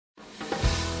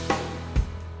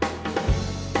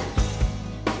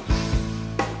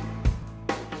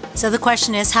So the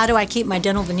question is, how do I keep my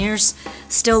dental veneers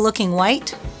still looking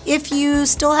white? If you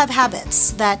still have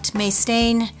habits that may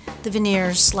stain the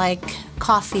veneers, like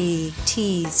coffee,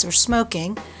 teas, or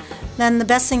smoking, then the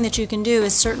best thing that you can do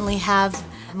is certainly have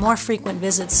more frequent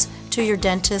visits to your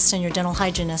dentist and your dental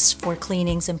hygienist for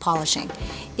cleanings and polishing.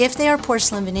 If they are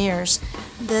porcelain veneers,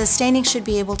 the staining should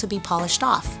be able to be polished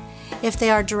off. If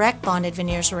they are direct bonded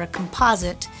veneers or a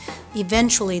composite,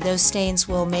 eventually those stains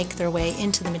will make their way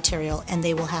into the material and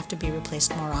they will have to be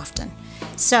replaced more often.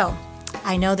 So,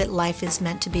 I know that life is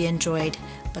meant to be enjoyed,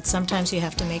 but sometimes you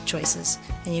have to make choices.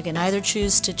 And you can either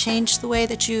choose to change the way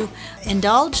that you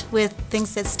indulge with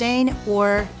things that stain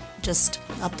or just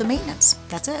up the maintenance.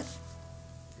 That's it.